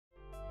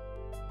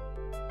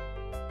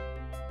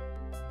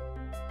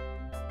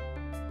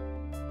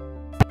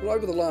Well,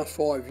 over the last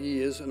 5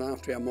 years, and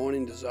after our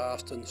mining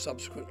disaster and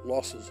subsequent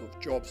losses of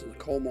jobs in the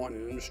coal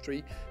mining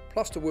industry,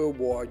 plus the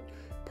worldwide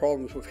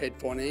problems we've had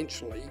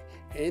financially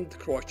and the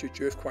Christchurch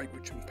earthquake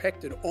which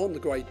impacted on the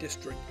Grey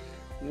District,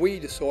 we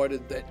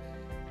decided that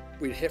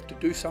we'd have to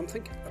do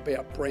something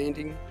about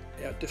branding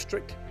our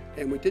district,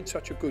 and we did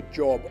such a good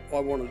job. I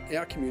wanted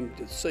our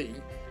community to see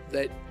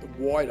that the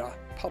wider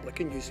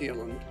public in New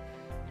Zealand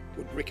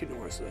would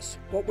recognise this.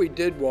 What we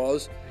did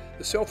was,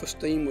 the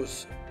self-esteem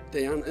was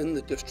down in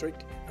the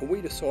district, and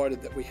we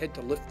decided that we had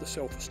to lift the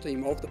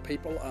self-esteem of the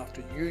people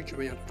after a huge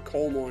amount of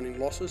coal mining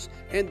losses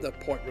and the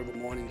Pike River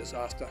mining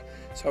disaster.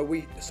 So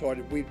we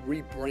decided we'd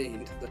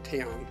rebrand the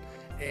town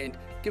and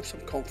give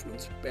some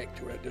confidence back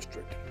to our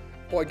district.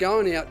 By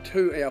going out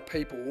to our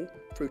people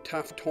through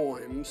tough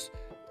times,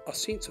 a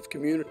sense of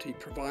community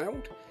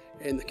prevailed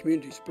and the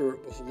community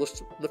spirit was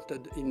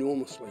lifted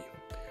enormously.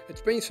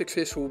 It's been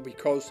successful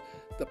because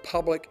the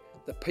public,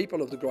 the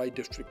people of the Grey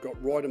District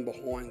got right in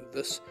behind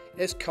this.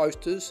 As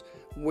coasters,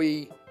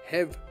 we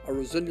have a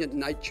resilient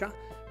nature,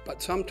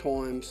 but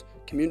sometimes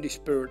community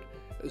spirit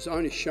is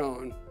only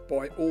shown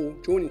by all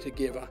joining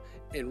together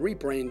and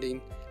rebranding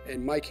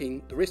and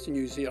making the rest of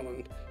New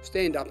Zealand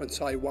stand up and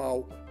say,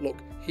 well, look,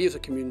 here's a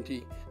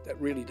community that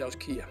really does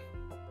care.